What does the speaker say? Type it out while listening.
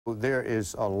There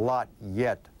is a lot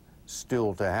yet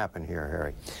still to happen here,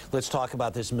 Harry. Let's talk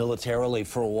about this militarily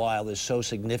for a while. It's so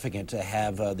significant to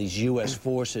have these U.S.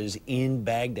 forces in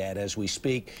Baghdad as we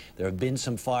speak. There have been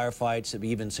some firefights,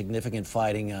 even significant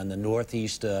fighting on the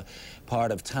northeast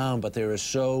part of town, but there is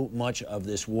so much of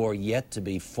this war yet to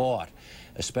be fought,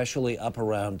 especially up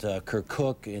around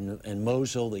Kirkuk in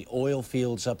Mosul, the oil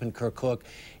fields up in Kirkuk.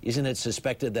 Isn't it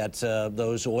suspected that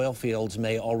those oil fields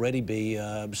may already be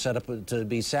set up to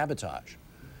be sabotaged?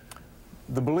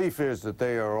 The belief is that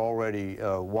they are already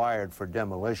wired for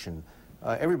demolition.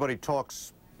 Everybody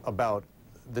talks about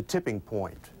the tipping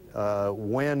point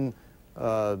when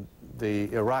the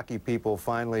Iraqi people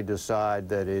finally decide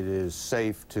that it is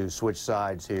safe to switch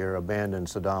sides here, abandon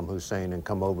Saddam Hussein, and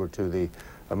come over to the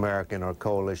American or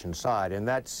coalition side. And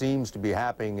that seems to be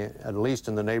happening, at least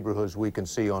in the neighborhoods we can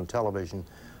see on television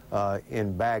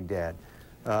in Baghdad.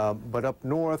 But up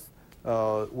north,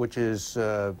 which is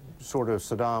sort of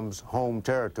Saddam's home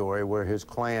territory where his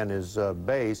clan is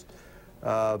based,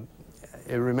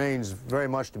 it remains very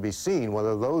much to be seen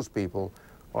whether those people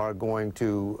are going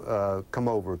to come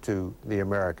over to the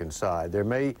American side. There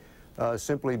may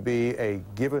simply be a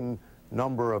given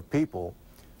number of people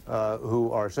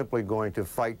who are simply going to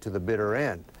fight to the bitter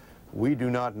end. We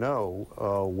do not know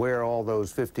where all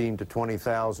those 15 to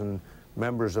 20,000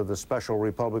 members of the Special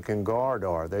Republican Guard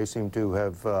are. They seem to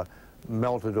have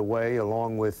melted away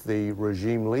along with the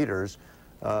regime leaders.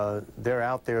 They're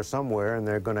out there somewhere, and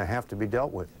they're going to have to be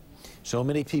dealt with. So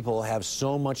many people have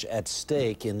so much at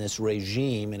stake in this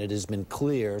regime, and it has been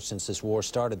clear since this war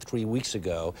started 3 weeks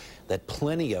ago that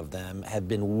plenty of them have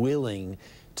been willing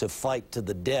to fight to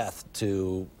the death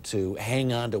to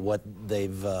hang on to what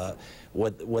they've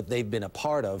been a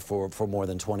part of for more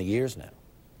than 20 years now.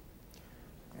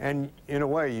 And in a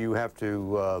way, you have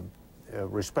to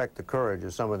respect the courage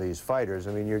of some of these fighters.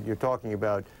 I mean, you're talking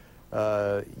about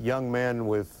young men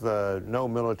with no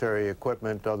military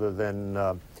equipment other than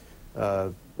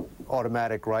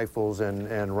automatic rifles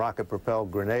and rocket-propelled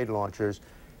grenade launchers,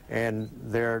 and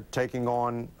they're taking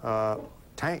on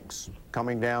tanks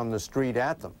coming down the street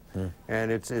at them.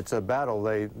 And it's a battle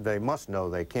they must know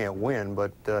they can't win,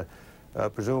 but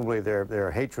presumably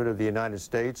their hatred of the United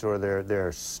States or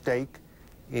their stake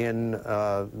in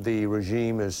the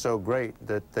regime is so great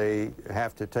that they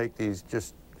have to take these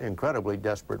just incredibly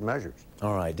desperate measures.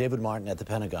 All right, David Martin at the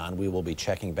Pentagon. We will be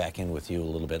checking back in with you a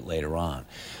little bit later on.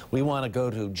 We want to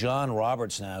go to John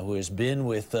Roberts now, who has been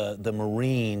with the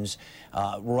Marines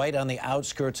right on the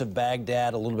outskirts of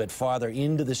Baghdad, a little bit farther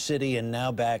into the city, and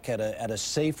now back at a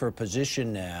safer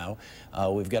position now.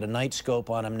 We've got a night scope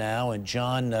on him now. And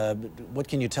John, what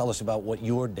can you tell us about what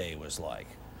your day was like?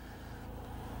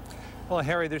 Well,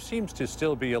 Harry, there seems to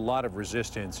still be a lot of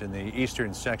resistance in the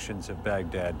eastern sections of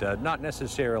Baghdad. Not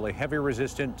necessarily heavy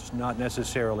resistance, not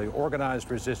necessarily organized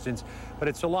resistance, but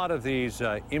it's a lot of these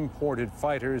imported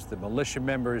fighters, the militia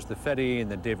members, the Fedi,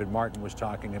 and that David Martin was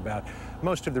talking about.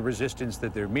 Most of the resistance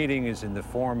that they're meeting is in the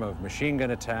form of machine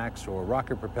gun attacks or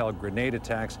rocket-propelled grenade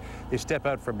attacks. They step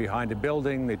out from behind a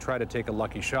building, they try to take a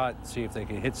lucky shot, see if they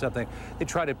can hit something. They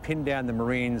try to pin down the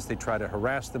Marines, they try to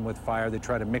harass them with fire, they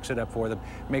try to mix it up for them,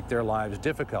 make their lives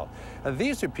difficult.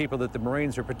 These are people that the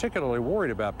Marines are particularly worried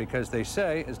about because they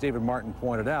say, as David Martin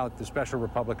pointed out, the Special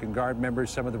Republican Guard members,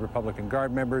 some of the Republican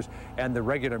Guard members, and the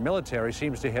regular military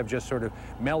seems to have just sort of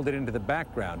melded into the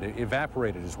background,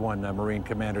 evaporated, as one Marine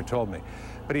commander told me.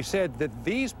 But he said that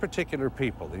these particular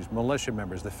people, these militia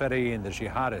members, the Fedi and the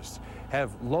jihadists,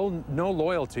 have no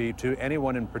loyalty to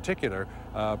anyone in particular,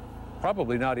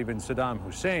 probably not even Saddam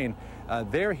Hussein.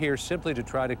 They're here simply to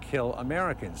try to kill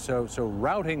Americans. So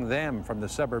routing them from the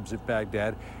suburbs of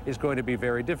Baghdad is going to be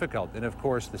very difficult. And of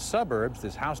course, the suburbs,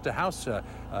 this house-to-house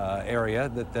area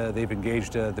that they've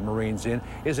engaged the Marines in,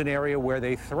 is an area where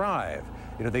they thrive.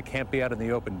 You know, they can't be out in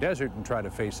the open desert and try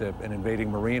to face an invading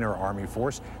Marine or Army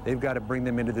force. They've got to bring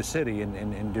them into the city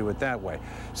and do it that way.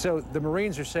 So the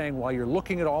Marines are saying, while you're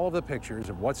looking at all of the pictures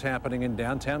of what's happening in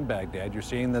downtown Baghdad, you're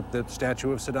seeing the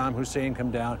statue of Saddam Hussein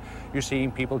come down, you're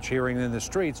seeing people cheering in the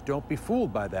streets. Don't be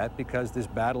fooled by that, because this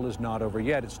battle is not over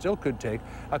yet. It still could take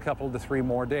a couple to 3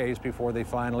 more days before they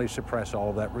finally suppress all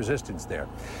of that resistance there.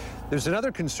 There's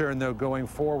another concern, though, going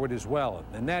forward as well,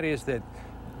 and that is that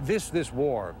this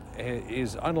war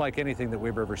is unlike anything that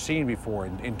we've ever seen before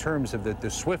in terms of the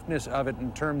swiftness of it,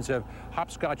 in terms of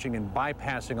hopscotching and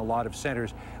bypassing a lot of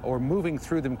centers or moving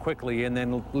through them quickly and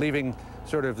then leaving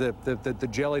sort of the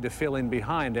jelly to fill in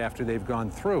behind after they've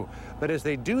gone through. But as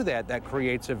they do that, that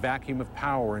creates a vacuum of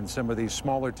power in some of these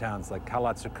smaller towns like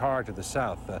Khalat-Sakar to the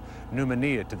south,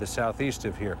 Numania to the southeast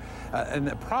of here. And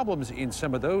the problems in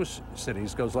some of those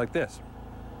cities goes like this.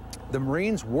 The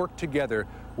Marines worked together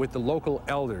with the local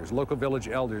elders, local village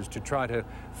elders, to try to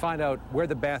find out where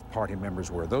the Ba'ath Party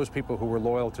members were, those people who were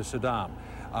loyal to Saddam,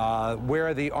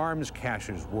 where the arms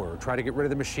caches were, try to get rid of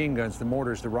the machine guns, the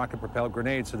mortars, the rocket-propelled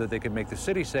grenades so that they could make the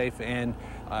city safe and,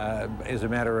 as a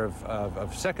matter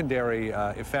of secondary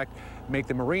effect, make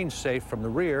the Marines safe from the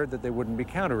rear that they wouldn't be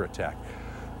counterattacked.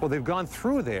 Well, they've gone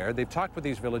through there, they've talked with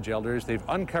these village elders, they've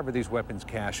uncovered these weapons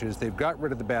caches, they've got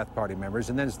rid of the Ba'ath Party members,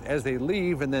 and then as they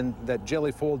leave and then that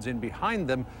jelly folds in behind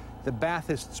them, the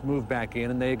Baathists move back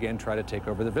in and they again try to take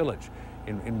over the village.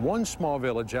 In one small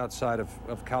village outside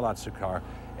of Kalat-Sakar,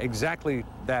 exactly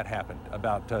that happened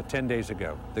about 10 days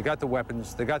ago. They got the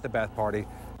weapons, they got the Ba'ath Party,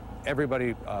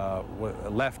 everybody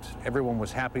left, everyone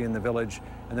was happy in the village,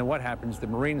 and then what happens? The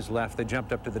Marines left, they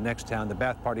jumped up to the next town, the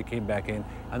Ba'ath Party came back in,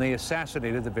 and they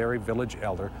assassinated the very village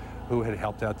elder who had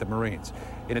helped out the Marines.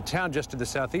 In a town just to the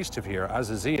southeast of here,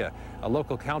 Azazia, a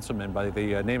local councilman by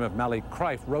the name of Malik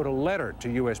Kreif wrote a letter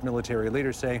to U.S. military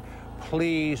leaders saying,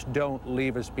 please don't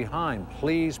leave us behind.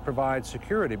 Please provide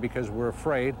security because we're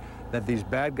afraid that these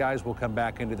bad guys will come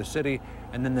back into the city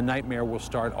and then the nightmare will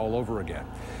start all over again.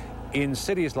 In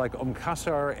cities like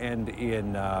Qasr and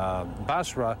in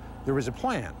Basra, there is a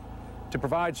plan to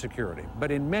provide security.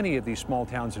 But in many of these small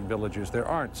towns and villages, there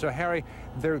aren't. So, Harry,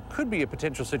 there could be a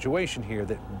potential situation here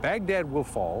that Baghdad will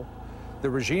fall, the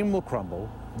regime will crumble,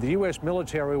 the U.S.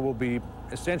 military will be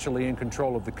essentially in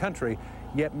control of the country,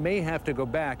 yet may have to go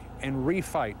back and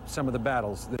refight some of the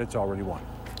battles that it's already won.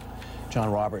 John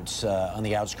Roberts on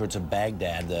the outskirts of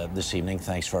Baghdad this evening.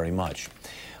 Thanks very much.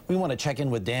 We want to check in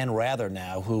with Dan Rather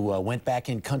now, who went back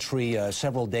in country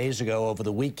several days ago over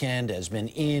the weekend, has been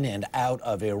in and out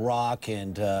of Iraq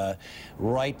and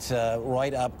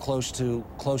right up close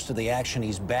to the action.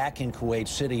 He's back in Kuwait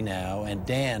City now. And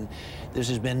Dan, this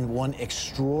has been one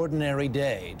extraordinary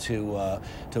day to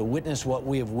witness what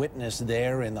we have witnessed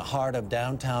there in the heart of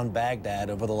downtown Baghdad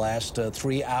over the last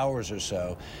 3 hours or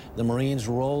so. The Marines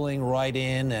rolling right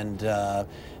in and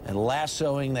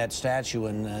lassoing that statue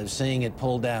and seeing it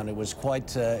pulled down. It was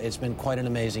quite, it's been quite an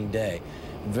amazing day.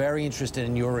 Very interested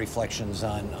in your reflections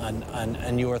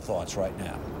on your thoughts right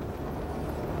now.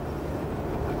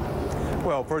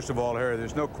 Well, first of all, Harry,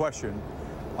 there's no question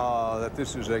that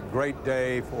this is a great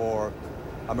day for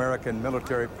American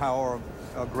military power,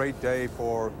 a great day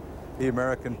for the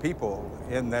American people,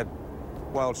 in that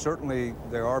while certainly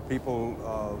there are people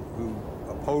who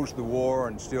oppose the war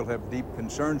and still have deep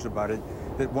concerns about it,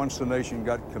 that once the nation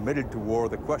got committed to war,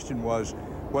 the question was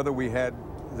whether we had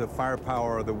the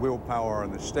firepower, the willpower,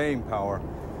 and the staying power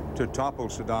to topple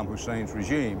Saddam Hussein's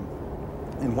regime.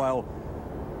 And while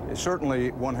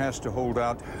certainly one has to hold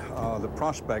out the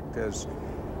prospect, as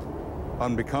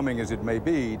unbecoming as it may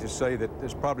be, to say that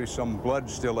there's probably some blood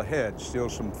still ahead, still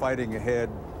some fighting ahead,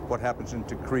 what happens in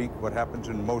Tikrit, what happens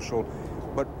in Mosul.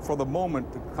 But for the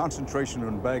moment, the concentration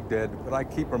on Baghdad, but I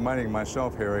keep reminding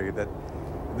myself, Harry, that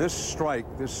this strike,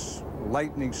 this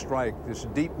lightning strike, this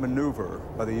deep maneuver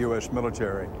by the U.S.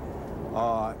 military,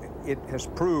 it has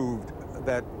proved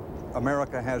that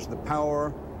America has the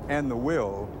power and the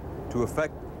will to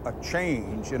effect a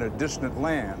change in a distant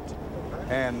land.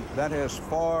 And that has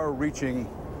far-reaching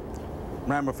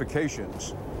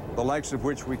ramifications, the likes of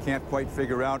which we can't quite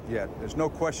figure out yet. There's no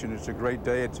question it's a great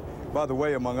day. It's, by the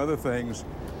way, among other things,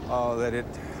 that it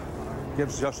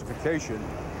gives justification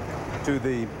to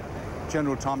the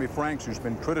General Tommy Franks, who's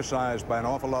been criticized by an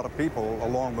awful lot of people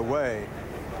along the way,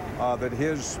 that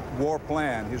his war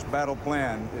plan, his battle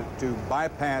plan, is to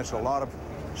bypass a lot of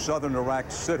southern Iraq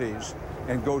cities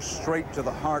and go straight to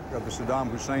the heart of the Saddam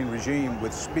Hussein regime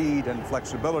with speed and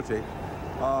flexibility.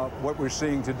 What we're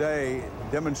seeing today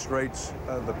demonstrates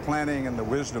the planning and the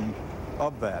wisdom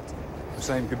of that. The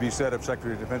same could be said of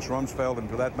Secretary of Defense Rumsfeld and,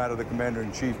 for that matter, the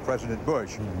Commander-in-Chief, President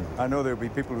Bush. I know there'll be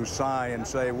people who sigh and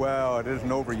say, well, it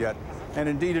isn't over yet. And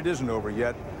indeed, it isn't over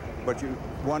yet. But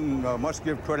one must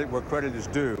give credit where credit is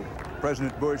due.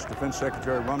 President Bush, Defense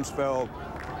Secretary Rumsfeld,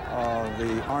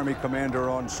 the Army commander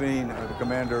on scene, the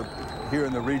commander here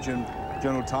in the region,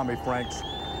 General Tommy Franks.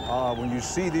 When you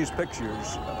see these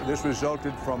pictures, this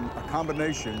resulted from a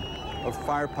combination of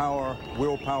firepower,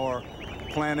 willpower,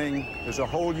 planning. There's a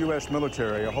whole U.S.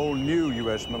 military, a whole new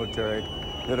U.S. military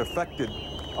that affected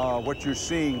what you're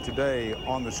seeing today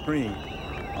on the screen.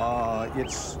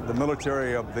 It's the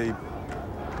military of the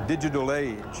digital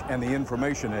age and the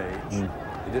information age,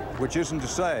 which isn't to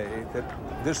say that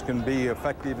this can be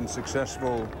effective and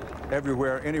successful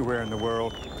everywhere, anywhere in the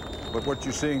world. But what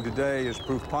you're seeing today is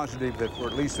proof positive that for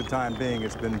at least the time being,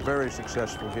 it's been very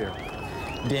successful here.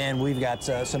 Dan, we've got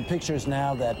some pictures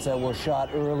now that were shot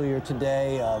earlier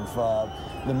today of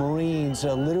the Marines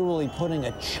literally putting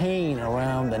a chain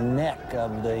around the neck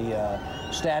of the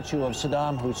statue of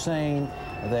Saddam Hussein.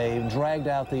 They dragged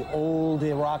out the old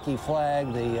Iraqi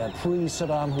flag, the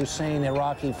pre-Saddam Hussein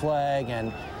Iraqi flag,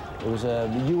 and it was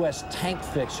a U.S. tank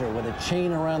fixer with a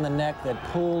chain around the neck that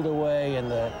pulled away, and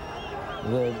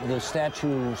the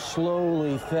statue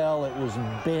slowly fell. It was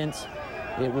bent.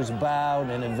 It was bowed,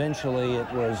 and eventually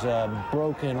it was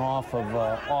broken off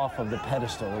of the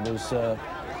pedestal. It was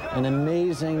an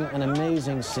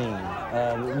amazing scene.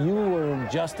 You were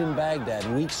just in Baghdad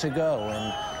weeks ago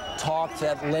and talked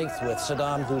at length with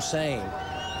Saddam Hussein,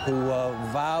 who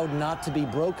vowed not to be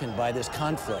broken by this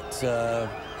conflict.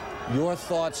 Your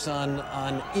thoughts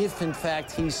on if, in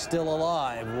fact, he's still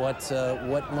alive,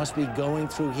 what must be going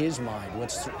through his mind,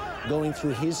 what's going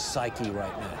through his psyche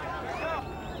right now?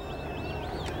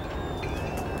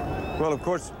 Well, of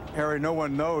course, Harry, no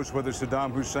one knows whether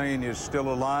Saddam Hussein is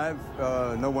still alive.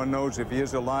 No one knows if he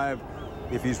is alive,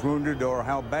 if he's wounded, or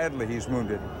how badly he's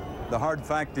wounded. The hard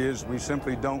fact is we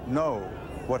simply don't know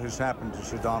what has happened to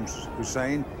Saddam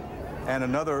Hussein. And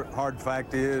another hard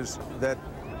fact is that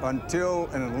until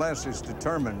and unless it's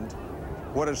determined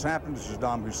what has happened to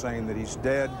Saddam Hussein, that he's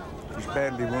dead, he's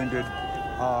badly wounded,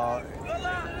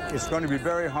 it's going to be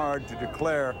very hard to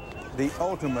declare the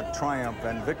ultimate triumph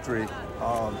and victory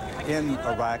in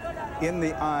Iraq in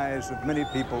the eyes of many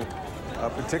people,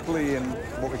 particularly in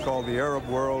what we call the Arab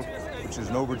world, which is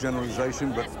an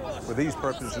overgeneralization, but for these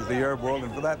purposes, the Arab world,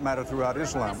 and for that matter, throughout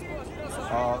Islam.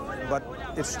 But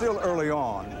it's still early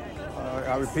on.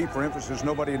 I repeat for emphasis,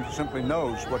 nobody simply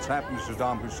knows what's happened to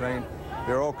Saddam Hussein.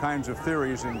 There are all kinds of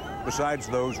theories, and besides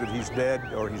those that he's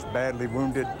dead or he's badly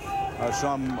wounded,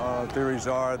 some theories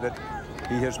are that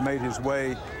he has made his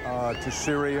way to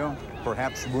Syria,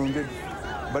 perhaps wounded.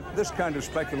 But this kind of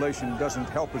speculation doesn't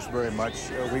help us very much.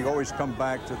 We always come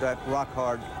back to that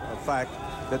rock-hard fact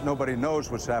that nobody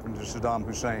knows what's happened to Saddam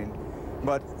Hussein.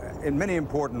 But in many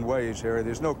important ways, Harry,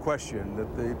 there's no question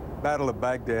that the Battle of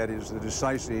Baghdad is the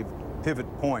decisive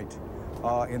pivot point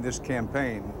in this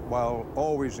campaign, while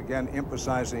always, again,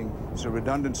 emphasizing it's a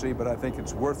redundancy, but I think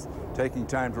it's worth taking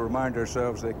time to remind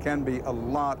ourselves there can be a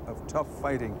lot of tough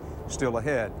fighting still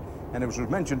ahead. And as was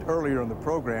mentioned earlier in the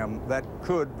program, that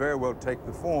could very well take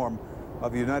the form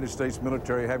of the United States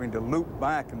military having to loop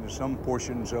back into some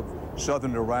portions of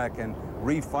southern Iraq and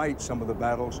refight some of the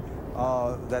battles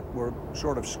that were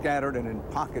sort of scattered and in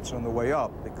pockets on the way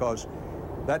up, because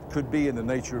that could be in the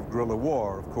nature of guerrilla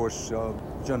war. Of course,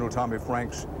 General Tommy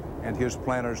Franks and his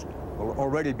planners will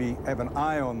already have an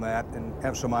eye on that and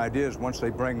have some ideas once they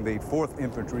bring the 4th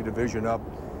Infantry Division up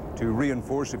to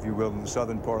reinforce, if you will, in the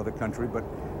southern part of the country. But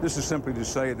this is simply to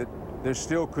say that there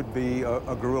still could be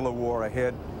a guerrilla war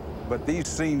ahead. But these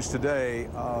scenes today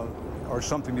are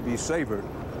something to be savored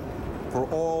for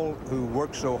all who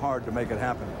worked so hard to make it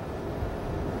happen.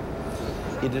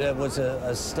 It was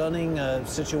a stunning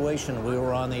situation. We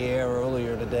were on the air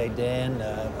earlier today, Dan,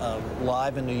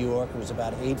 live in New York. It was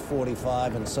about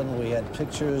 8:45, and suddenly we had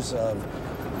pictures of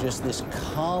just this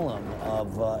column of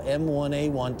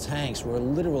M1A1 tanks. We're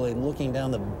literally looking down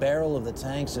the barrel of the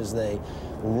tanks as they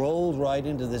rolled right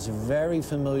into this very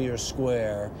familiar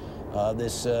square,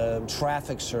 this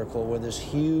traffic circle where this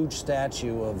huge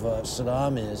statue of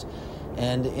Saddam is.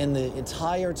 And in the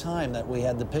entire time that we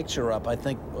had the picture up, I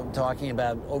think talking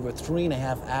about over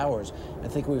 3.5 hours, I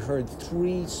think we heard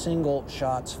 3 single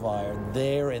shots fired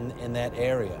there in that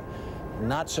area.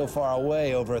 Not so far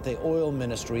away over at the oil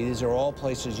ministry, these are all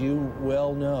places you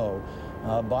well know.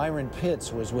 Byron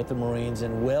Pitts was with the Marines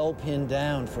and well pinned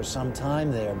down for some time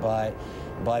there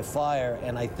by fire.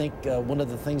 And I think one of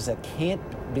the things that can't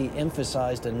be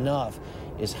emphasized enough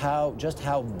is just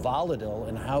how volatile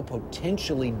and how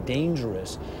potentially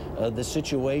dangerous the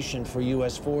situation for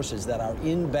U.S. forces that are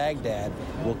in Baghdad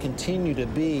will continue to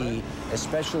be,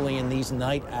 especially in these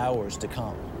night hours to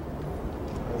come.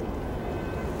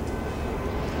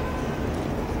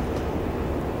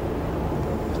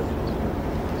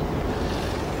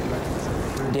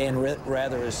 Dan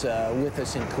Rather is with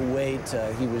us in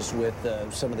Kuwait. He was with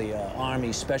some of the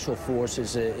Army Special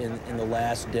Forces in the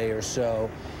last day or so.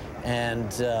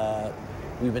 And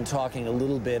we've been talking a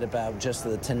little bit about just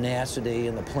the tenacity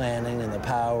and the planning and the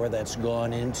power that's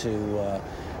gone into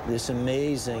this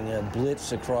amazing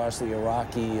blitz across the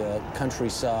Iraqi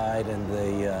countryside and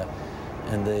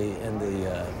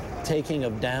the taking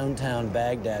of downtown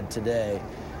Baghdad today.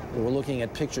 We're looking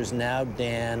at pictures now,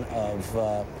 Dan,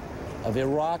 of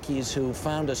Iraqis who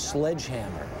found a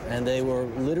sledgehammer, and they were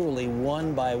literally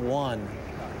one by one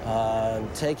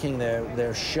taking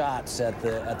their shots at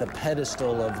the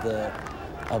pedestal of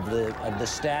the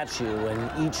statue,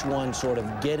 and each one sort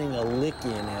of getting a lick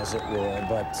in, as it were.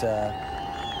 But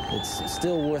it's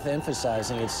still worth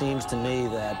emphasizing, it seems to me,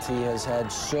 that he has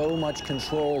had so much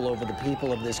control over the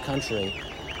people of this country.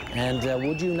 And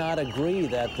would you not agree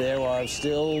that there are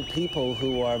still people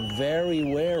who are very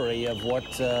wary of what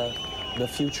the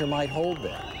future might hold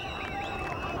there?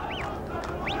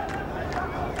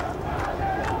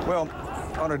 Well,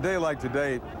 on a day like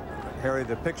today, Harry,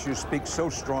 the pictures speak so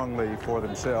strongly for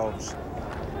themselves,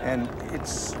 and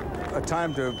it's a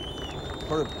time to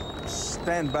sort of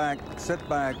stand back, sit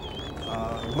back,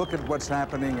 look at what's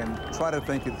happening and try to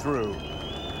think it through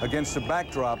against a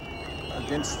backdrop,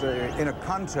 in a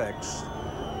context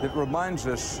that reminds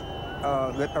us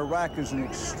that Iraq is an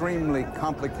extremely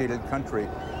complicated country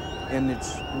in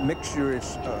its mixture,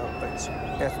 its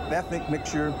ethnic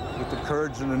mixture with the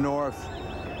Kurds in the north,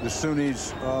 the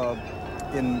Sunnis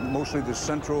in mostly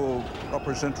the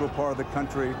upper central part of the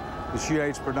country, the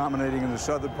Shiites predominating in the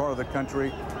southern part of the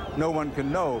country. No one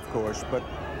can know, of course, but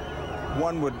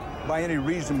one would, by any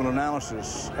reasonable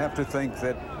analysis, have to think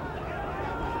that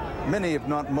many, if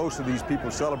not most, of these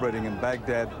people celebrating in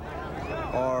Baghdad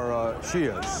are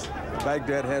Shias.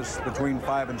 Baghdad has between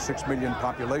 5 and 6 million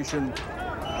population.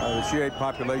 The Shiite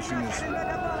population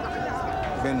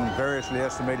has been variously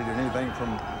estimated at anything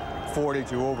from 40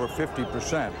 to over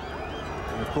 50%.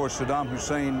 And of course, Saddam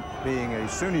Hussein being a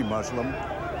Sunni Muslim,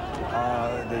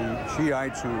 the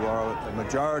Shiites, who are a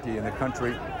majority in the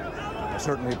country,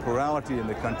 certainly a plurality in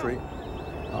the country,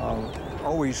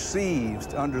 always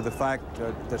seized under the fact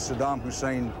that Saddam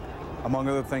Hussein, among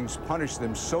other things, punished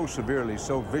them so severely,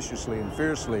 so viciously and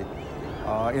fiercely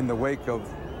in the wake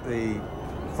of the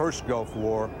first Gulf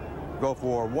War, Gulf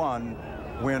War I,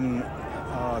 when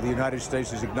the United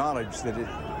States has acknowledged that it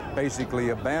basically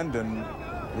abandoned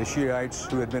the Shiites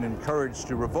who had been encouraged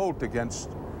to revolt against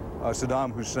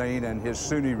Saddam Hussein and his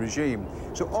Sunni regime.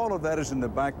 So all of that is in the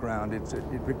background. It's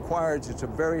a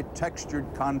very textured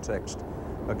context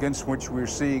against which we're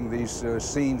seeing these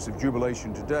scenes of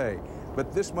jubilation today.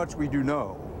 But this much we do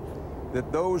know,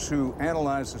 that those who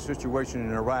analyzed the situation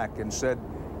in Iraq and said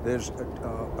there's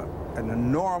an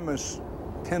enormous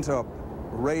pent-up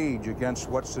rage against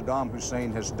what Saddam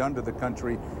Hussein has done to the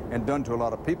country and done to a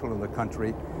lot of people in the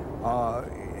country,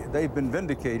 they've been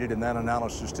vindicated in that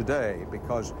analysis today,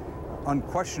 because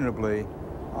unquestionably,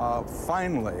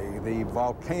 finally, the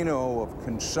volcano of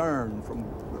concern from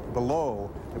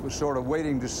below, it was sort of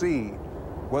waiting to see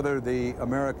whether the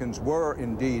Americans were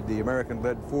indeed, the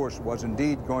American-led force was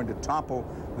indeed going to topple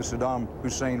the Saddam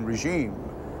Hussein regime.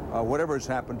 Whatever has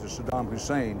happened to Saddam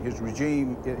Hussein, his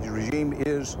regime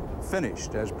is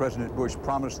finished, as President Bush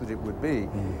promised that it would be.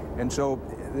 And so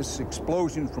this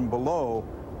explosion from below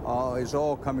is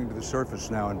all coming to the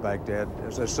surface now in Baghdad.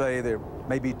 As I say, there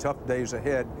may be tough days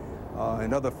ahead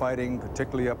and other fighting,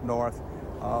 particularly up north.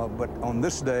 But on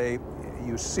this day,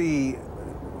 you see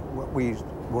what we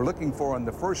were looking for on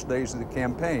the first days of the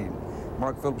campaign.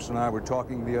 Mark Phillips and I were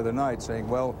talking the other night saying,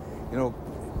 well, you know,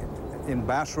 in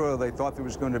Basra, they thought there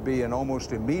was going to be an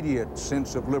almost immediate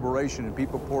sense of liberation and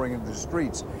people pouring into the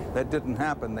streets. That didn't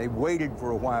happen. They waited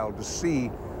for a while to see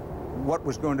what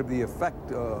was going to be the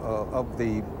effect of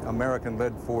the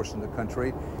American-led force in the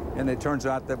country. And it turns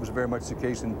out that was very much the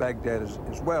case in Baghdad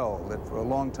as well, that for a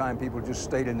long time people just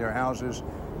stayed in their houses.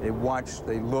 They watched,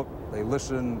 they looked, they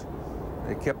listened,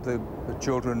 they kept the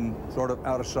children sort of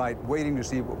out of sight, waiting to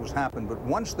see what was happening. But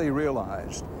once they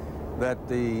realized that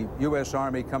the U.S.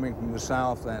 Army coming from the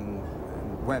south and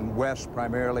went west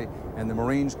primarily, and the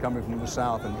Marines coming from the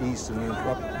south and east and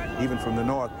even from the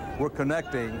north, were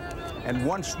connecting. And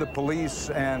once the police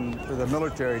and the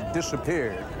military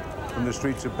disappeared from the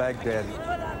streets of Baghdad,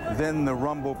 then the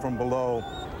rumble from below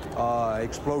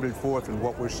exploded forth in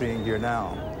what we're seeing here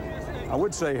now. I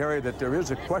would say, Harry, that there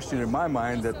is a question in my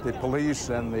mind that the police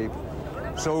and the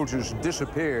soldiers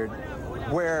disappeared.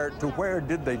 Where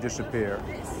did they disappear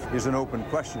is an open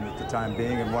question at the time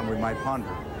being, and one we might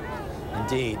ponder.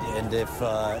 Indeed, and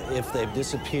if they've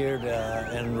disappeared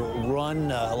and run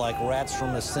like rats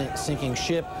from a sinking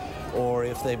ship, or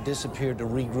if they've disappeared to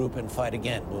regroup and fight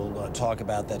again. We'll talk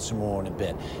about that some more in a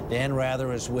bit. Dan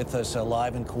Rather is with us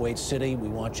live in Kuwait City. We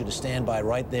want you to stand by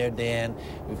right there, Dan.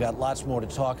 We've got lots more to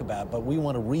talk about, but we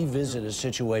want to revisit a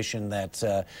situation that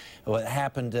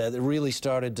happened, that really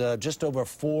started just over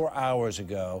 4 hours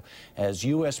ago as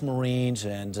U.S. Marines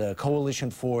and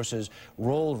coalition forces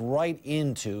rolled right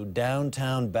into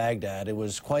downtown Baghdad. It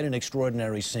was quite an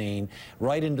extraordinary scene,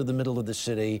 right into the middle of the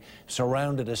city,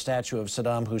 surrounded a statue of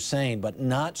Saddam Hussein, but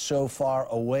not so far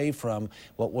away from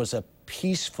what was a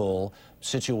peaceful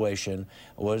situation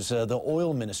was the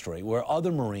oil ministry, where other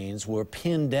Marines were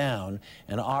pinned down,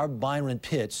 and our Byron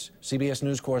Pitts, CBS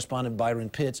News correspondent Byron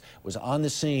Pitts, was on the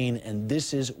scene, and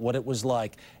this is what it was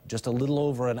like just a little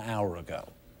over an hour ago.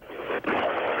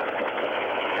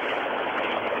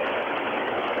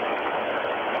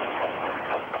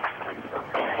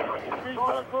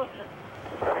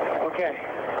 Okay,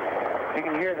 you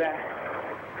can hear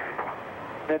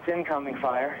that. That's incoming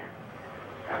fire.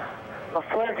 A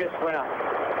flare just went up.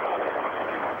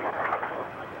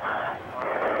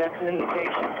 That's an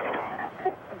indication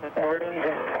that the Marines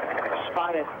have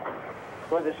spotted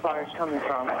where this fire is coming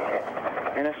from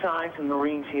and assigned some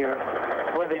Marines here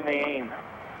where they may aim.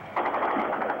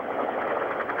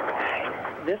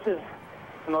 This is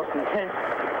the most intense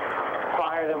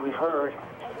fire that we've heard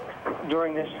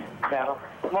during this battle.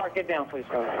 Mark, get down, please,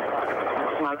 brother.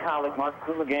 This is my colleague, Mark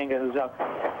Kulaganga, who's up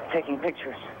taking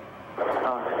pictures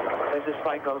as this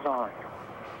fight goes on.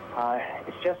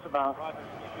 It's just about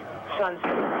sunset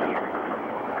here.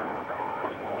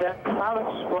 That loud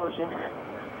explosion,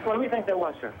 what do we think that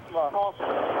was, sir?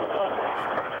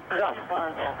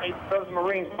 Those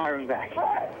Marines firing back.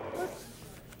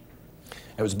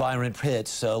 It was Byron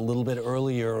Pitts a little bit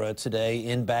earlier today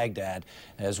in Baghdad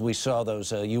as we saw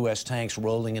those U.S. tanks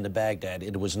rolling into Baghdad.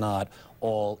 It was not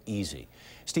all easy.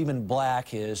 Stephen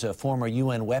Black is a former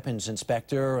UN weapons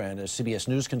inspector and a CBS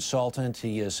News consultant.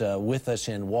 He is with us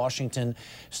in Washington.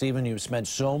 Stephen, you've spent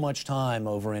so much time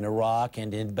over in Iraq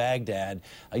and in Baghdad.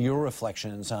 Your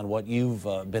reflections on what you've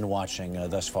been watching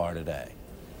thus far today.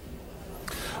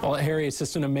 Well, Harry, it's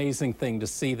just an amazing thing to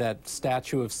see that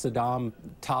statue of Saddam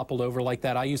toppled over like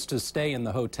that. I used to stay in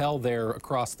the hotel there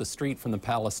across the street from the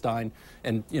Palestine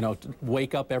and, you know, to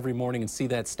wake up every morning and see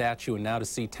that statue, and now to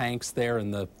see tanks there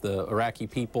and the Iraqi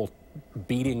people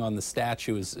beating on the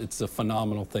statue, it's a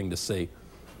phenomenal thing to see.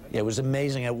 Yeah, it was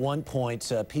amazing. At one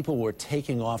point, people were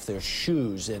taking off their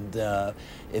shoes, and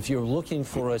if you're looking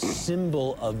for a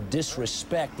symbol of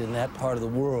disrespect in that part of the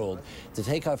world, to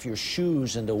take off your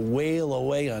shoes and to wail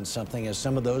away on something, as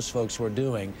some of those folks were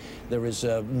doing, there is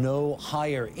no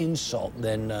higher insult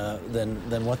than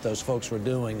what those folks were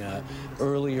doing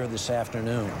earlier this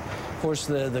afternoon. Of course,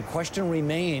 the question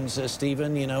remains,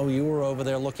 Stephen, you know, you were over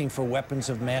there looking for weapons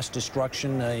of mass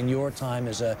destruction in your time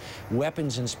as a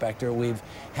weapons inspector. We've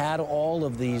had all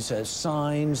of these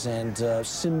signs and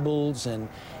symbols and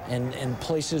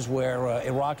places where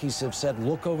Iraqis have said,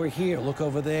 look over here, look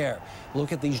over there,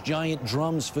 look at these giant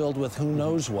drums filled with who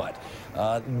knows what.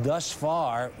 Thus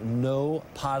far, no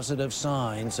positive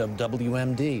signs of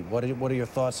WMD. What are your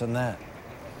thoughts on that?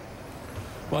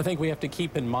 Well, I think we have to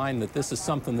keep in mind that this is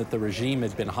something that the regime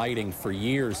had been hiding for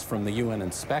years from the UN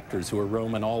inspectors who are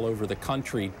roaming all over the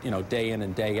country, you know, day in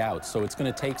and day out. So it's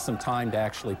going to take some time to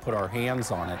actually put our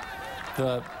hands on it.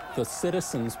 The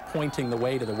citizens pointing the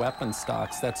way to the weapon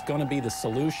stocks, that's going to be the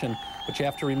solution. But you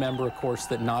have to remember, of course,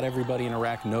 that not everybody in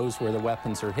Iraq knows where the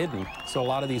weapons are hidden. So a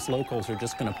lot of these locals are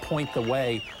just going to point the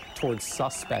way towards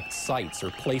suspect sites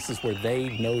or places where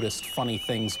they noticed funny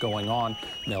things going on.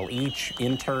 And they'll each,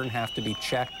 in turn, have to be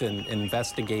checked and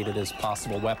investigated as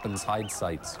possible weapons hide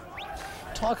sites.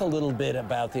 Talk a little bit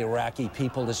about the Iraqi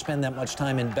people. To spend that much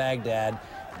time in Baghdad,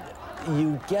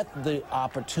 you get the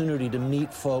opportunity to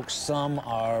meet folks. Some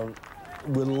are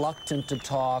reluctant to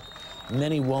talk.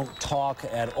 Many won't talk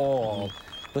at all.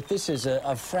 But this is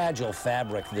a fragile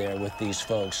fabric there with these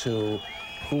folks who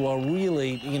are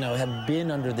really, you know, have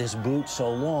been under this boot so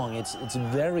long. It's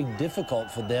very difficult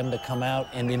for them to come out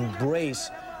and embrace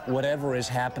whatever is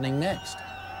happening next.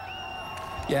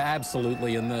 Yeah,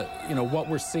 absolutely. And what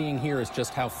we're seeing here is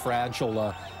just how fragile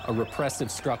a repressive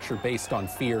structure based on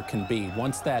fear can be.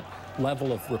 Once that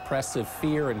level of repressive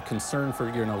fear and concern for,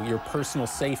 your personal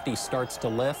safety starts to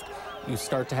lift, you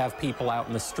start to have people out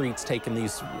in the streets taking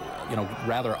these,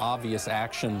 rather obvious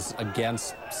actions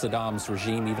against Saddam's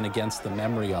regime, even against the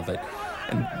memory of it.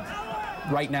 And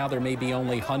right now there may be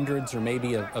only hundreds or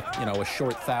maybe a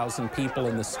short 1,000 people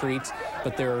in the streets,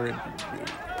 but there are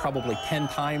probably 10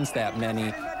 times that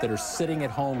many that are sitting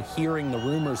at home hearing the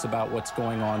rumors about what's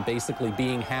going on, basically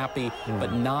being happy,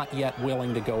 but not yet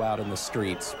willing to go out in the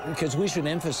streets. Because we should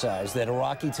emphasize that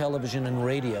Iraqi television and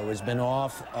radio has been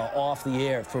off the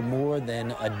air for more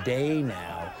than a day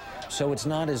now. So it's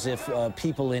not as if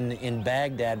people in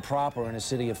Baghdad proper, in a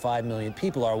city of 5 million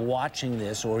people, are watching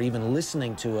this or even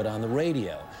listening to it on the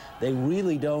radio. They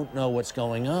really don't know what's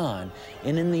going on.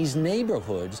 And in these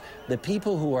neighborhoods, the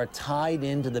people who are tied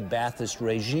into the Ba'athist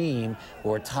regime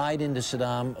or tied into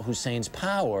Saddam Hussein's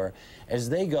power, as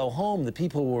they go home, the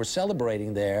people who are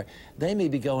celebrating there, they may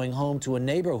be going home to a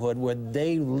neighborhood where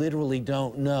they literally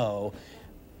don't know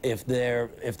if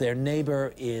their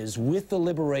neighbor is with the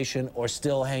liberation or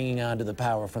still hanging on to the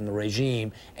power from the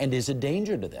regime and is a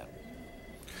danger to them.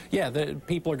 Yeah,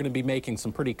 people are going to be making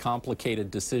some pretty complicated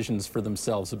decisions for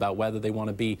themselves about whether they want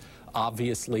to be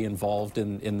obviously involved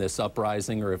in this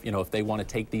uprising, or if they want to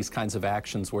take these kinds of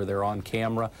actions where they're on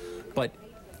camera. But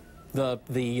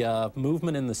the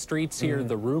movement in the streets here,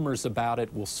 the rumors about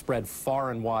it will spread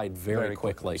far and wide very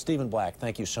quickly. Stephen Black,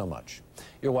 thank you so much.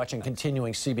 You're watching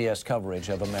continuing CBS coverage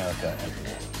of America at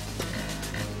War.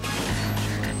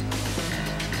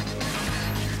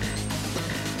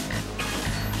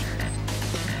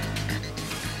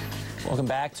 Welcome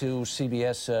back to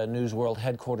CBS News World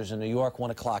Headquarters in New York,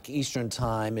 1 o'clock Eastern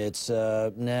Time. It's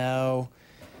now,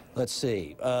 let's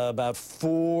see, about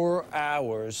 4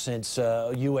 hours since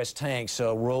U.S. tanks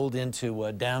rolled into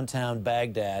downtown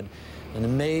Baghdad. An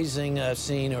amazing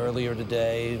scene earlier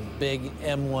today. Big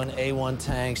M1A1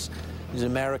 tanks. These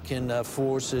American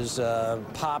forces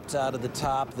popped out of the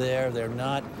top there.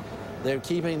 They're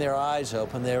keeping their eyes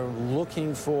open. They're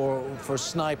looking for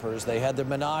snipers. They had their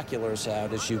binoculars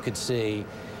out, as you could see.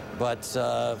 But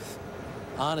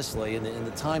honestly, in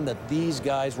the time that these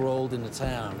guys rolled into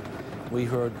town, we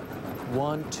heard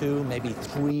 1, 2, maybe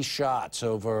 3 shots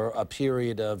over a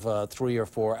period of 3 or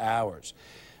 4 hours.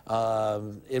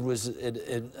 It was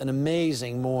an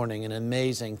amazing morning, an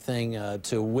amazing thing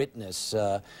to witness.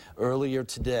 Earlier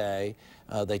today,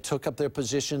 they took up their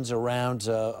positions around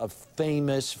a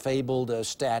famous, fabled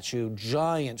statue,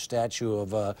 giant statue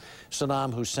of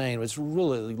Saddam Hussein. It was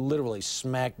really, literally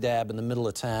smack dab in the middle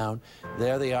of town.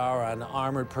 There they are on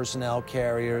armored personnel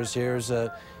carriers. Here's an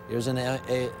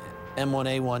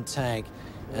M1A1 tank.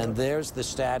 And there's the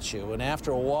statue. And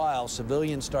after a while,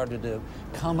 civilians started to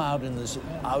come out into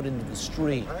the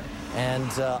street.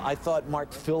 And I thought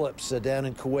Mark Phillips down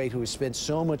in Kuwait, who has spent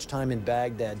so much time in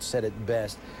Baghdad, said it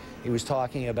best. He was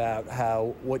talking about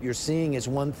how what you're seeing is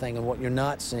one thing and what you're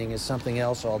not seeing is something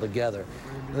else altogether.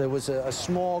 There was a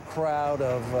small crowd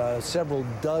of several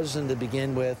dozen to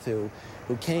begin with who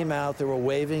came out. They were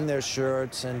waving their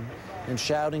shirts and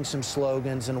shouting some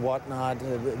slogans and whatnot.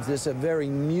 There's a very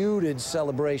muted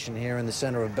celebration here in the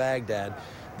center of Baghdad.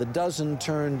 The dozen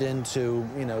turned into,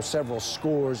 several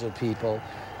scores of people.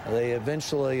 They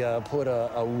eventually put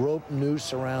a rope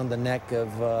noose around the neck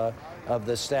of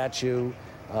the statue.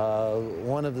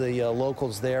 One of the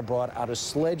locals there brought out a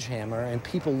sledgehammer, and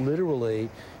people literally,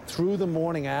 through the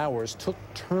morning hours, took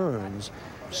turns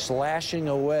slashing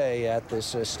away at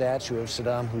this statue of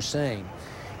Saddam Hussein.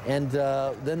 And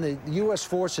then the U.S.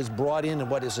 forces brought in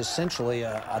what is essentially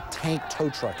a tank tow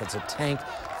truck. It's a tank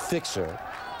fixer.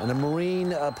 And a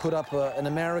Marine put up an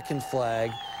American flag.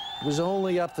 It was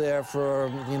only up there for,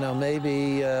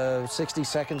 maybe 60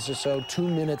 seconds or so, 2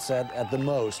 minutes at the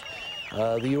most.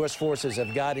 The U.S. forces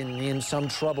have gotten in some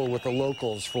trouble with the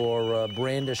locals for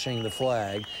brandishing the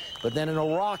flag. But then an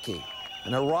Iraqi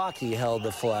held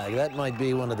the flag. That might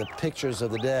be one of the pictures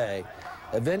of the day.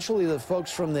 Eventually, the folks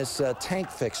from this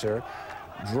tank fixer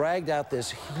dragged out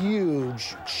this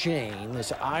huge chain,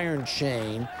 this iron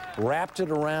chain, wrapped it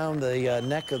around the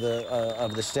neck of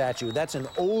the statue. That's an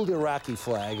old Iraqi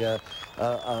flag, a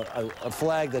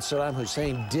flag that Saddam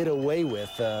Hussein did away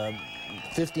with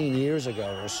 15 years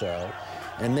ago or so.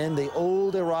 And then the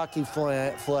old Iraqi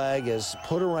flag is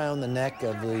put around the neck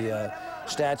of the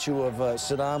statue of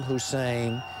Saddam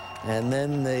Hussein, and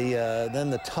then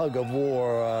the tug of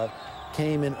war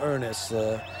came in earnest.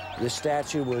 The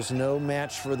statue was no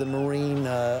match for the Marine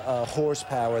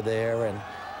horsepower there, and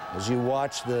as you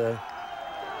watch the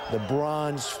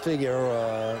bronze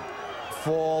figure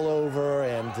fall over,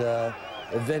 and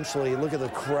eventually, look at the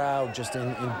crowd just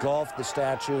engulfed the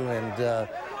statue, and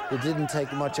it didn't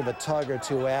take much of a tug or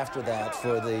two after that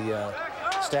for the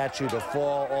statue to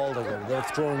fall altogether. They're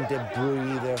throwing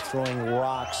debris, they're throwing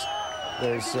rocks.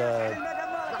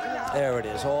 There it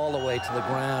is, all the way to the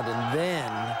ground. And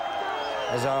then,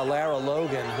 as our Lara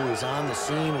Logan, who is on the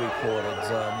scene, reported,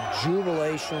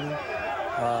 jubilation,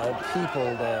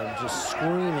 people just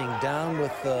screaming, down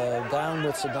with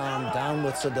Saddam, down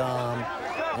with Saddam.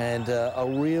 And a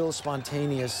real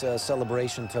spontaneous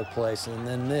celebration took place. And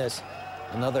then this,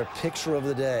 another picture of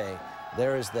the day.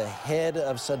 There is the head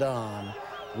of Saddam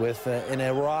with an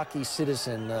Iraqi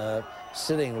citizen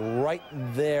sitting right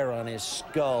there on his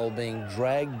skull, being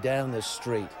dragged down the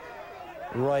street,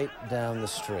 right down the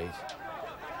street.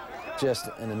 Just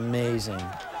an amazing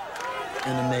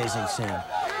scene.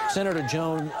 Senator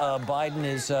Joe Biden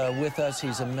is with us.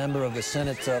 He's a member of the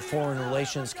Senate Foreign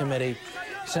Relations Committee.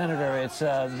 Senator, it's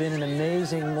been an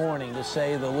amazing morning, to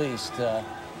say the least.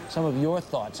 Some of your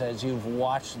thoughts as you've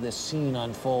watched this scene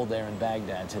unfold there in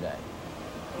Baghdad today.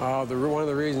 One of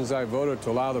the reasons I voted to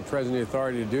allow the President the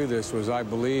authority to do this was I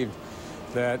believed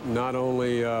that not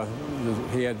only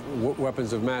he had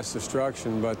weapons of mass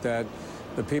destruction, but that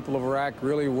the people of Iraq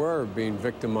really were being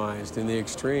victimized in the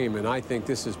extreme. And I think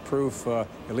this is proof,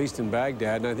 at least in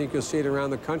Baghdad, and I think you'll see it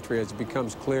around the country as it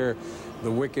becomes clear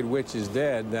the wicked witch is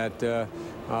dead, that the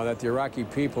Iraqi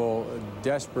people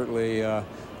desperately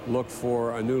look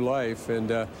for a new life.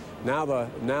 And now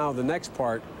the next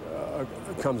part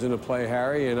comes into play,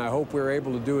 Harry, and I hope we're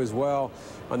able to do as well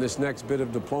on this next bit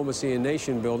of diplomacy and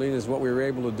nation building as what we were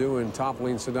able to do in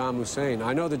toppling Saddam Hussein.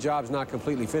 I know the job's not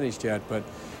completely finished yet, but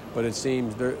it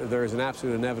seems there is an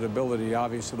absolute inevitability,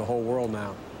 obvious to the whole world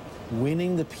now.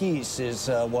 Winning the peace is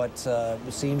what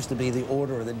seems to be the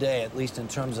order of the day, at least in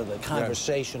terms of the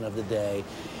conversation of the day.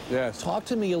 Yes. Talk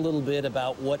to me a little bit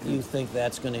about what you think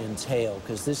that's going to entail,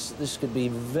 because this could be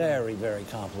very, very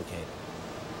complicated.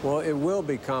 Well, it will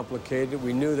be complicated.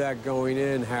 We knew that going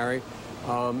in, Harry.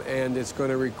 And it's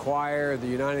going to require the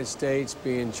United States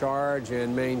be in charge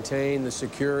and maintain the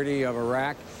security of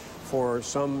Iraq for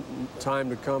some time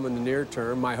to come in the near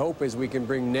term. My hope is we can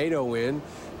bring NATO in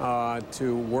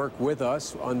to work with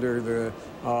us under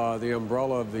the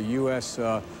umbrella of the U.S.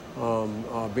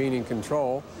 Being in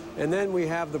control. And then we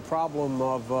have the problem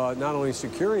of not only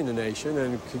securing the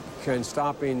nation and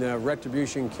stopping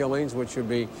retribution killings, which would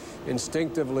be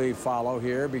instinctively follow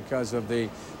here because of the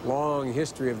long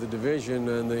history of the division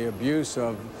and the abuse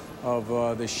of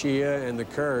the Shia and the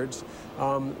Kurds.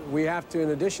 We have to,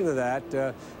 in addition to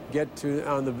that, get to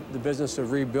on the business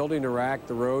of rebuilding Iraq,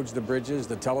 the roads, the bridges,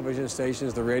 the television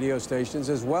stations, the radio stations,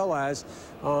 as well as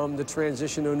the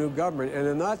transition to a new government. And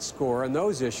in that score, on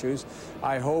those issues,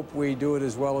 I hope we do it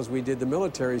as well as we did the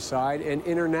military side and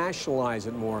internationalize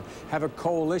it more. Have a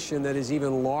coalition that is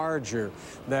even larger,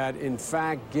 that in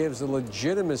fact gives a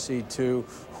legitimacy to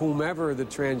whomever the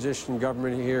transition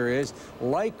government here is,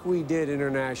 like we did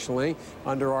internationally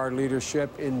under our leadership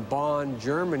in Bonn,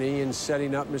 Germany, in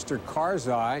setting up Mr.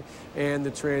 Karzai and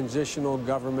the transitional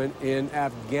government in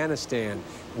Afghanistan.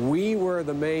 We were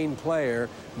the main player,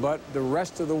 but the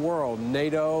rest of the world,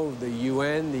 NATO, the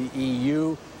UN, the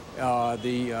EU,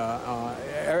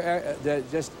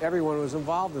 just everyone was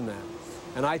involved in that.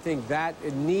 And I think that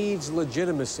it needs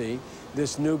legitimacy,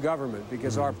 this new government,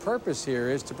 because our purpose here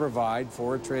is to provide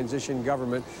for a transition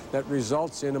government that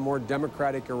results in a more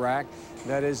democratic Iraq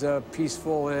that is a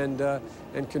peaceful and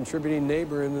contributing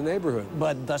neighbor in the neighborhood.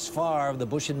 But thus far, the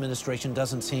Bush administration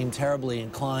doesn't seem terribly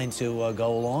inclined to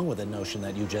go along with the notion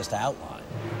that you just outlined.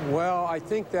 Well, I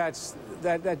think that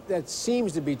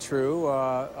seems to be true,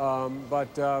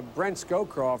 but Brent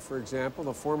Scowcroft, for example,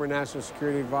 the former National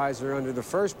Security Advisor under the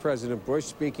first President Bush,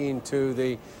 speaking to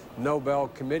the Nobel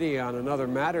Committee on another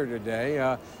matter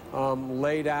today,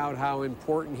 laid out how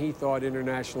important he thought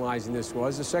internationalizing this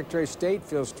was. The Secretary of State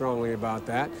feels strongly about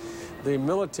that. The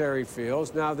military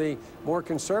feels. Now, the more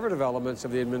conservative elements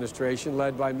of the administration,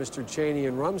 led by Mr. Cheney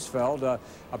and Rumsfeld,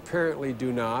 apparently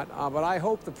do not. But I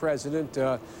hope the President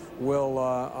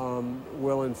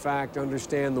will in fact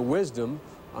understand the wisdom.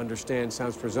 Understand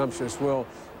sounds presumptuous.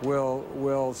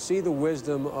 Will see the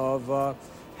wisdom of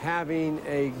having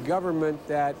a government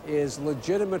that is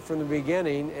legitimate from the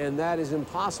beginning, and that is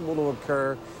impossible to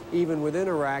occur even within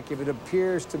Iraq if it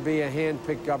appears to be a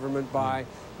hand-picked government by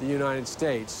the United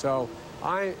States. So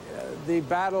the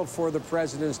battle for the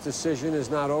President's decision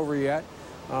is not over yet.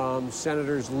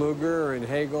 Senators Lugar and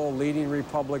Hagel, leading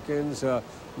Republicans,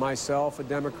 myself, a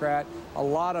Democrat, a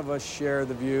lot of us share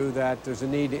the view that there's a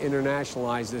need to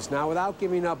internationalize this now without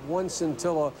giving up one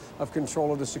scintilla of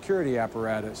control of the security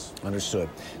apparatus. Understood.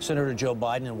 Senator Joe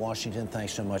Biden in Washington,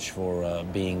 thanks so much for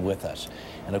being with us.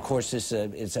 And of course, this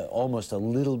is almost a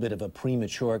little bit of a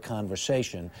premature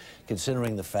conversation,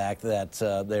 considering the fact that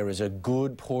there is a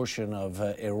good portion of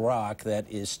Iraq that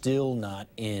is still not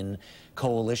in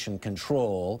coalition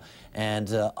control,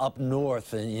 and up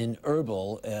north in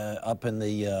Erbil, up in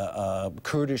the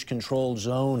Kurdish-controlled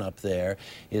zone up there,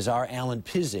 is our Alan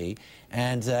Pizzi.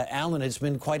 And Alan, it's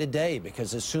been quite a day,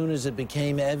 because as soon as it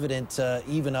became evident,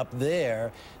 even up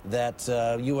there, that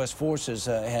U.S. forces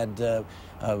had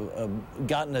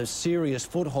gotten a serious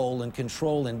foothold and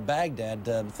control in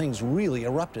Baghdad, things really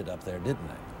erupted up there, didn't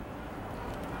they?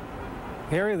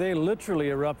 Harry, they literally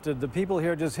erupted. The people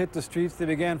here just hit the streets. They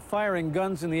began firing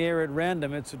guns in the air at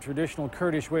random. It's a traditional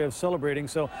Kurdish way of celebrating,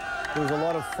 so there was a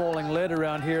lot of falling lead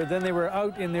around here. Then they were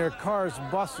out in their cars,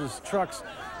 buses, trucks,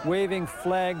 waving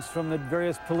flags from the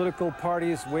various political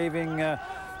parties, waving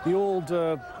the old,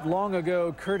 long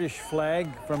ago Kurdish flag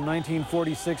from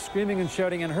 1946, screaming and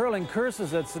shouting and hurling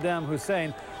curses at Saddam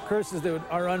Hussein, curses that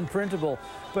are unprintable.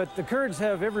 But the Kurds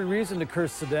have every reason to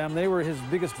curse Saddam. They were his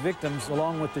biggest victims,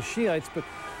 along with the Shiites. But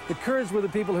the Kurds were the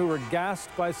people who were gassed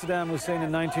by Saddam Hussein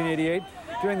in 1988.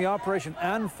 During the Operation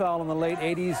Anfal in the late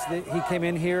 80s, he came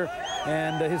in here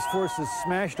and his forces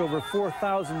smashed over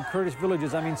 4,000 Kurdish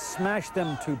villages. I mean, smashed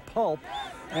them to pulp.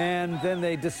 And then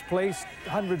they displaced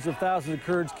hundreds of thousands of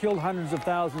Kurds, killed hundreds of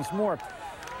thousands more.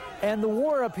 And the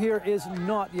war up here is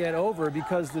not yet over,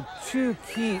 because the two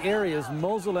key areas,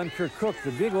 Mosul and Kirkuk,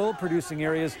 the big oil-producing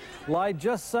areas, lie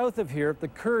just south of here. The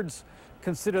Kurds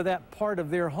consider that part of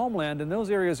their homeland, and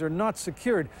those areas are not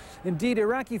secured. Indeed,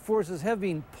 Iraqi forces have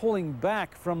been pulling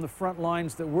back from the front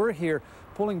lines that were here,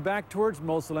 pulling back towards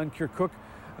Mosul and Kirkuk.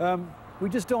 We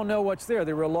just don't know what's there.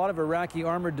 There were a lot of Iraqi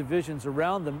armored divisions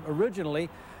around them originally.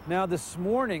 Now, this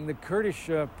morning, the Kurdish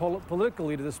political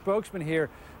leader, the spokesman here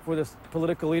for this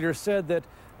political leader, said that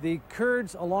the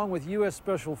Kurds, along with U.S.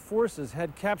 Special Forces,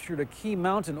 had captured a key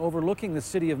mountain overlooking the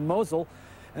city of Mosul,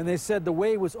 and they said the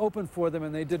way was open for them,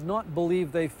 and they did not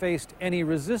believe they faced any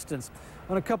resistance.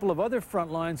 On a couple of other front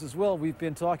lines as well, we've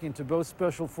been talking to both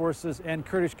Special Forces and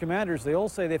Kurdish commanders. They all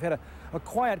say they've had a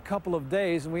quiet couple of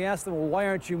days, and we asked them, well, why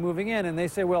aren't you moving in? And they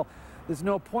say, well, there's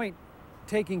no point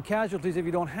taking casualties if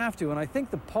you don't have to. And I think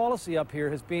the policy up here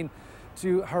has been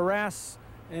to harass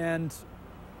and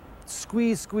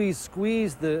squeeze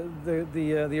the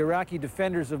Iraqi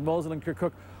defenders of Mosul and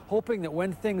Kirkuk, hoping that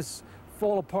when things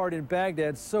fall apart in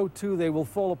Baghdad, so too they will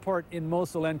fall apart in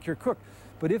Mosul and Kirkuk.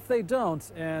 But if they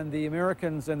don't, and the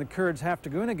Americans and the Kurds have to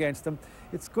go in against them,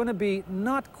 it's going to be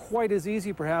not quite as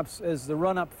easy, perhaps, as the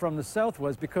run-up from the south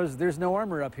was, because there's no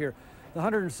armor up here. The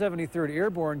 173rd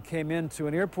Airborne came into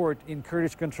an airport in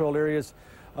Kurdish-controlled areas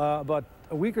about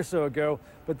a week or so ago,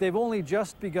 but they've only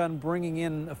just begun bringing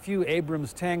in a few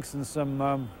Abrams tanks and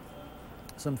some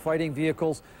fighting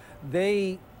vehicles.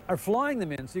 They are flying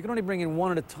them in, so you can only bring in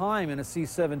one at a time in a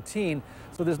C-17.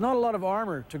 So there's not a lot of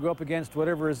armor to go up against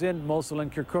whatever is in Mosul and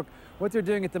Kirkuk. What they're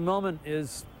doing at the moment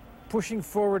is pushing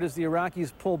forward as the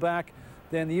Iraqis pull back.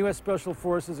 Then the U.S. Special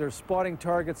Forces are spotting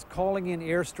targets, calling in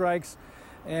airstrikes,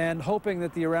 and hoping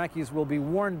that the Iraqis will be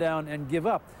worn down and give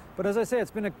up. But as I say,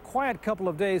 it's been a quiet couple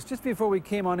of days. Just before we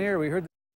came on air, we heard